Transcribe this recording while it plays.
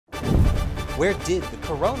Where did the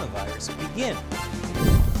coronavirus begin?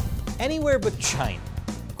 Anywhere but China,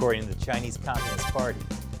 according to the Chinese Communist Party.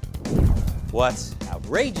 What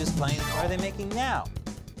outrageous claims are they making now?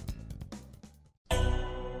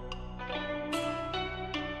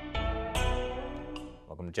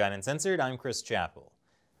 Welcome to China Uncensored, I'm Chris Chappell.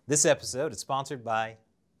 This episode is sponsored by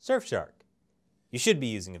Surfshark. You should be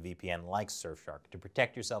using a VPN like Surfshark to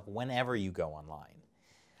protect yourself whenever you go online.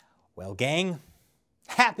 Well, gang,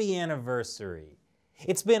 happy anniversary!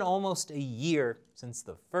 It's been almost a year since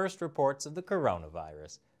the first reports of the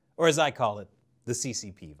coronavirus, or as I call it, the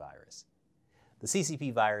CCP virus. The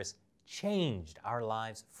CCP virus changed our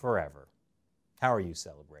lives forever. How are you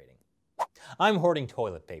celebrating? I'm hoarding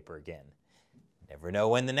toilet paper again. Never know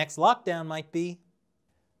when the next lockdown might be.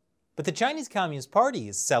 But the Chinese Communist Party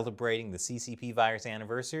is celebrating the CCP virus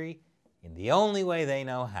anniversary in the only way they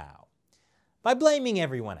know how, by blaming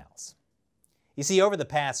everyone else. You see, over the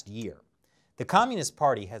past year, the Communist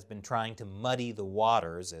Party has been trying to muddy the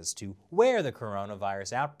waters as to where the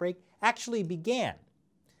coronavirus outbreak actually began.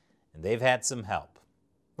 And they've had some help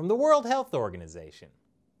from the World Health Organization.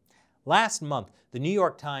 Last month, the New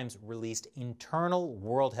York Times released internal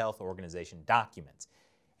World Health Organization documents,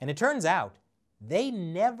 and it turns out they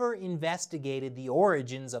never investigated the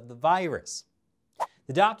origins of the virus.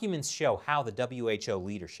 The documents show how the WHO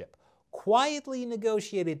leadership quietly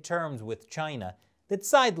negotiated terms with China that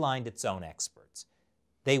sidelined its own experts.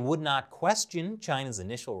 They would not question China's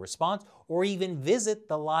initial response or even visit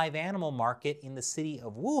the live animal market in the city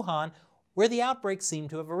of Wuhan, where the outbreak seemed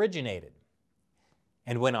to have originated.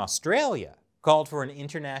 And when Australia called for an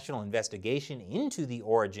international investigation into the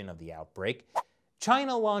origin of the outbreak,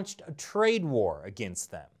 China launched a trade war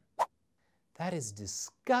against them. That is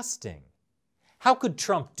disgusting. How could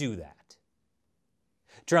Trump do that?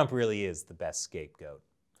 Trump really is the best scapegoat.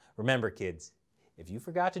 Remember, kids, if you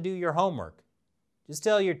forgot to do your homework, just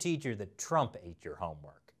tell your teacher that Trump ate your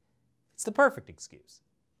homework. It's the perfect excuse.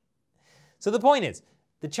 So the point is,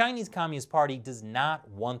 the Chinese Communist Party does not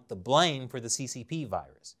want the blame for the CCP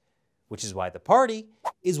virus, which is why the party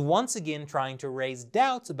is once again trying to raise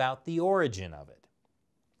doubts about the origin of it.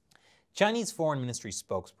 Chinese Foreign Ministry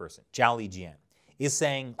spokesperson Zhao Lijian is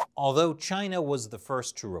saying, although China was the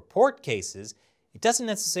first to report cases, it doesn't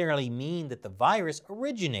necessarily mean that the virus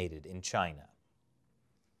originated in China.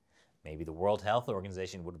 Maybe the World Health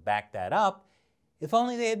Organization would have backed that up if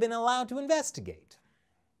only they had been allowed to investigate.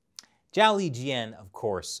 Zhao Lijian, of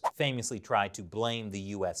course, famously tried to blame the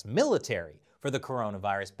US military for the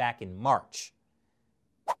coronavirus back in March.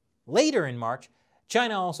 Later in March,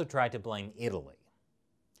 China also tried to blame Italy.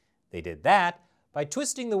 They did that by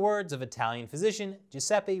twisting the words of Italian physician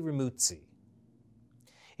Giuseppe Ramuzzi.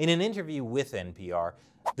 In an interview with NPR,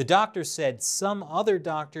 the doctor said some other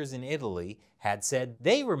doctors in Italy had said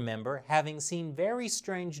they remember having seen very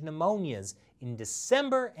strange pneumonias in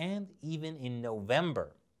December and even in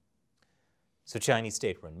November. So Chinese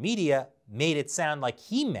state-run media made it sound like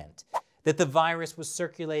he meant that the virus was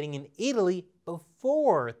circulating in Italy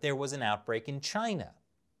before there was an outbreak in China.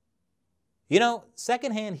 You know,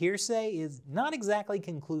 secondhand hearsay is not exactly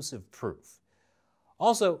conclusive proof.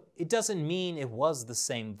 Also, it doesn't mean it was the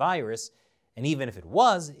same virus, and even if it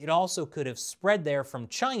was, it also could have spread there from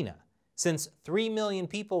China, since 3 million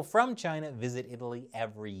people from China visit Italy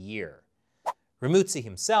every year. Ramuzzi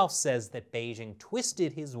himself says that Beijing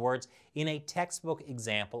twisted his words in a textbook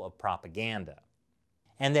example of propaganda,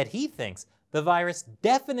 and that he thinks the virus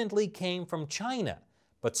definitely came from China,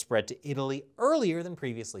 but spread to Italy earlier than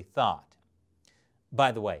previously thought.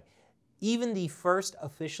 By the way, even the first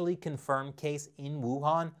officially confirmed case in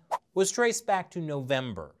Wuhan was traced back to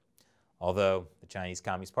November, although the Chinese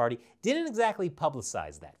Communist Party didn't exactly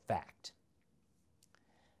publicize that fact.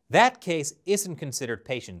 That case isn't considered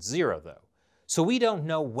patient zero, though, so we don't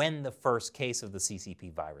know when the first case of the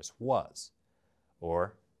CCP virus was,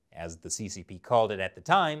 or, as the CCP called it at the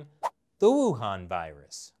time, the Wuhan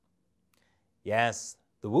virus. Yes,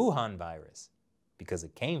 the Wuhan virus, because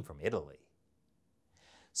it came from Italy.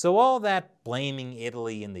 So all that blaming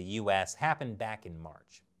Italy and the US happened back in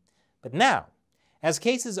March. But now, as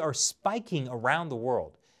cases are spiking around the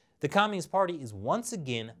world, the Communist Party is once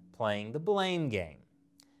again playing the blame game.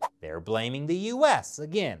 They're blaming the US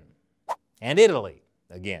again, and Italy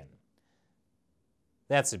again.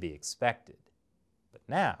 That's to be expected. But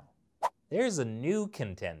now, there's a new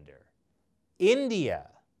contender, India.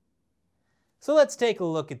 So let's take a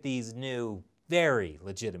look at these new, very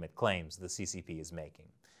legitimate claims the CCP is making,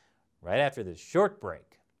 right after this short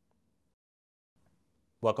break.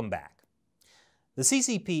 Welcome back. The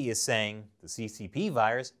CCP is saying the CCP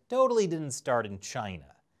virus totally didn't start in China.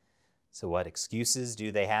 So what excuses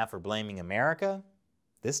do they have for blaming America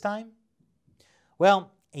this time?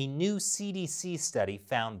 Well, a new CDC study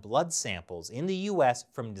found blood samples in the US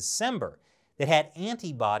from December that had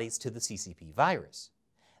antibodies to the CCP virus.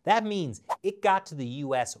 That means it got to the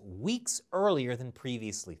US weeks earlier than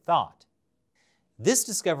previously thought. This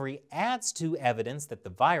discovery adds to evidence that the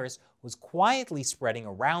virus was quietly spreading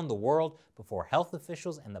around the world before health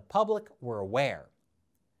officials and the public were aware.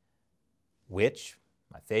 Which,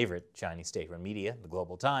 my favorite Chinese state-run media, the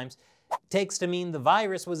Global Times, takes to mean the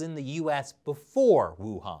virus was in the US before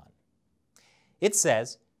Wuhan. It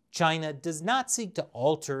says China does not seek to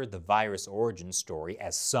alter the virus origin story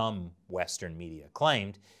as some Western media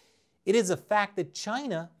claimed. It is a fact that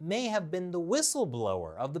China may have been the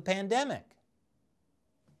whistleblower of the pandemic.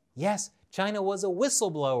 Yes, China was a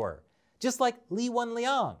whistleblower, just like Li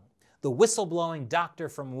Wenliang, the whistleblowing doctor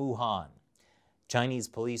from Wuhan. Chinese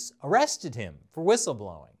police arrested him for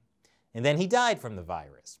whistleblowing, and then he died from the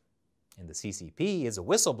virus. And the CCP is a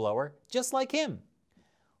whistleblower just like him.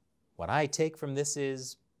 What I take from this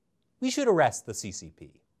is we should arrest the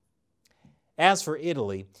CCP. As for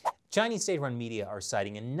Italy, Chinese state-run media are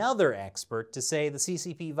citing another expert to say the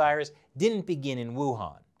CCP virus didn't begin in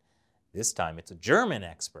Wuhan. This time it's a German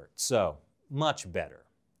expert, so much better.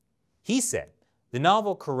 He said the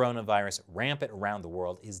novel coronavirus rampant around the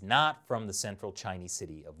world is not from the central Chinese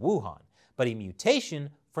city of Wuhan, but a mutation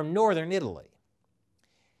from northern Italy.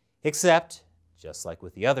 Except, just like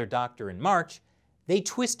with the other doctor in March, they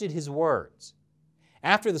twisted his words.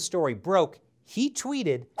 After the story broke, he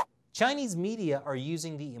tweeted, "Chinese media are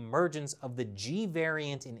using the emergence of the G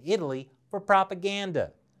variant in Italy for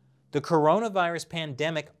propaganda. The coronavirus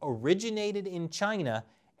pandemic originated in China,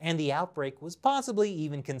 and the outbreak was possibly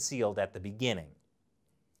even concealed at the beginning."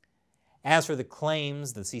 As for the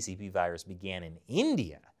claims the CCP virus began in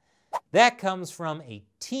India, that comes from a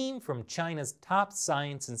team from China's top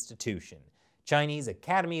science institution, Chinese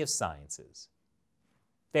Academy of Sciences.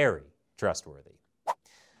 Very trustworthy.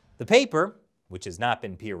 The paper, which has not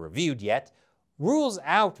been peer-reviewed yet, rules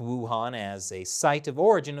out Wuhan as a site of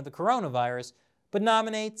origin of the coronavirus, but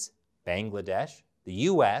nominates Bangladesh, the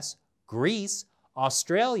US, Greece,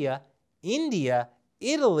 Australia, India,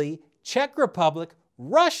 Italy, Czech Republic,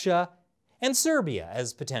 Russia, and Serbia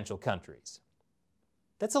as potential countries.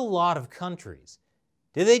 That's a lot of countries.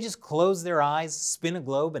 Did they just close their eyes, spin a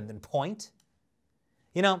globe, and then point?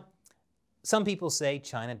 You know, some people say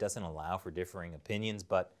China doesn't allow for differing opinions,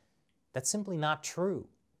 but that's simply not true.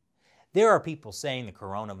 There are people saying the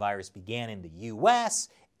coronavirus began in the US,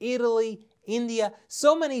 Italy, India,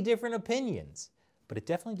 so many different opinions, but it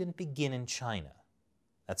definitely didn't begin in China.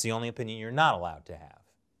 That's the only opinion you're not allowed to have.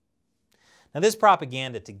 Now, this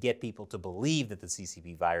propaganda to get people to believe that the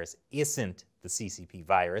CCP virus isn't the CCP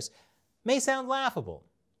virus may sound laughable,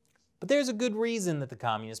 but there's a good reason that the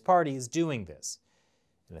Communist Party is doing this.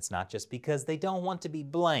 And it's not just because they don't want to be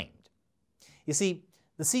blamed. You see,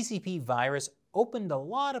 the CCP virus opened a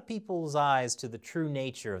lot of people's eyes to the true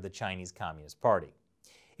nature of the Chinese Communist Party.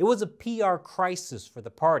 It was a PR crisis for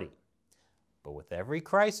the party. But with every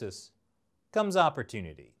crisis comes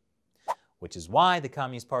opportunity, which is why the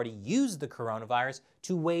Communist Party used the coronavirus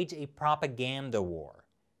to wage a propaganda war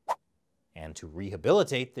and to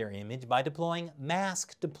rehabilitate their image by deploying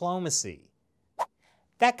mask diplomacy.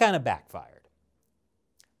 That kind of backfired.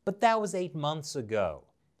 But that was 8 months ago.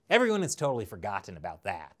 Everyone has totally forgotten about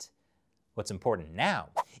that. What's important now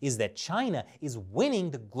is that China is winning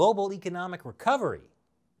the global economic recovery,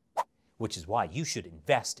 which is why you should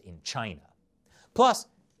invest in China. Plus,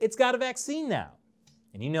 it's got a vaccine now.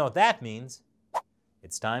 And you know what that means.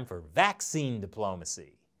 It's time for vaccine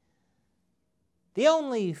diplomacy. The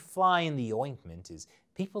only fly in the ointment is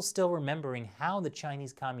people still remembering how the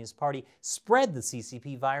Chinese Communist Party spread the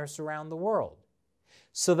CCP virus around the world.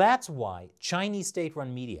 So that's why Chinese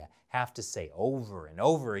state-run media have to say over and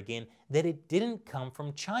over again that it didn't come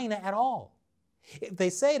from China at all. If they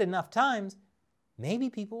say it enough times, maybe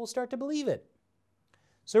people will start to believe it.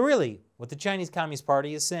 So really, what the Chinese Communist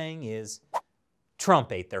Party is saying is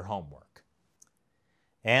Trump ate their homework.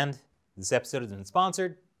 And this episode has been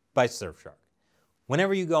sponsored by Surfshark.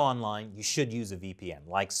 Whenever you go online, you should use a VPN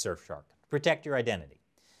like Surfshark to protect your identity,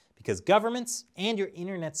 because governments and your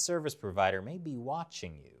internet service provider may be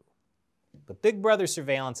watching you. But Big Brother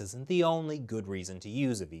surveillance isn't the only good reason to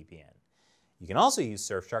use a VPN. You can also use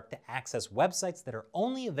Surfshark to access websites that are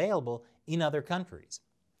only available in other countries.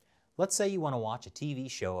 Let's say you want to watch a TV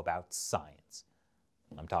show about science.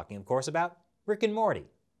 I'm talking, of course, about Rick and Morty.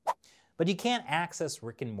 But you can't access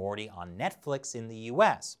Rick and Morty on Netflix in the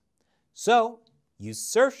US. So, use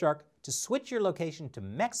Surfshark to switch your location to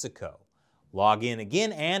Mexico, log in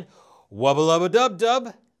again, and Wubba lubba dub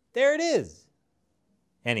dub, there it is.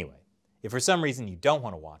 Anyway, if for some reason you don't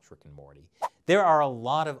want to watch Rick and Morty, there are a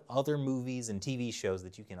lot of other movies and TV shows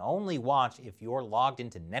that you can only watch if you're logged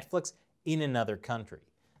into Netflix in another country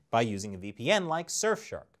by using a VPN like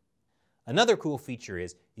Surfshark. Another cool feature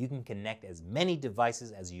is you can connect as many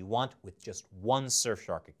devices as you want with just one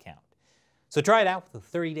Surfshark account. So try it out with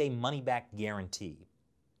a 30-day money-back guarantee.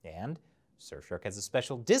 And Surfshark has a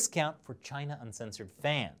special discount for China Uncensored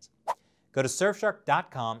fans. Go to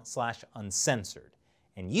surfshark.com/uncensored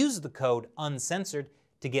and use the code UNCENSORED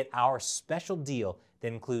to get our special deal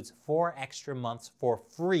that includes 4 extra months for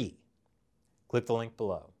free. Click the link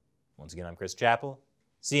below. Once again, I'm Chris Chappell.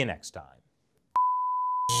 See you next time.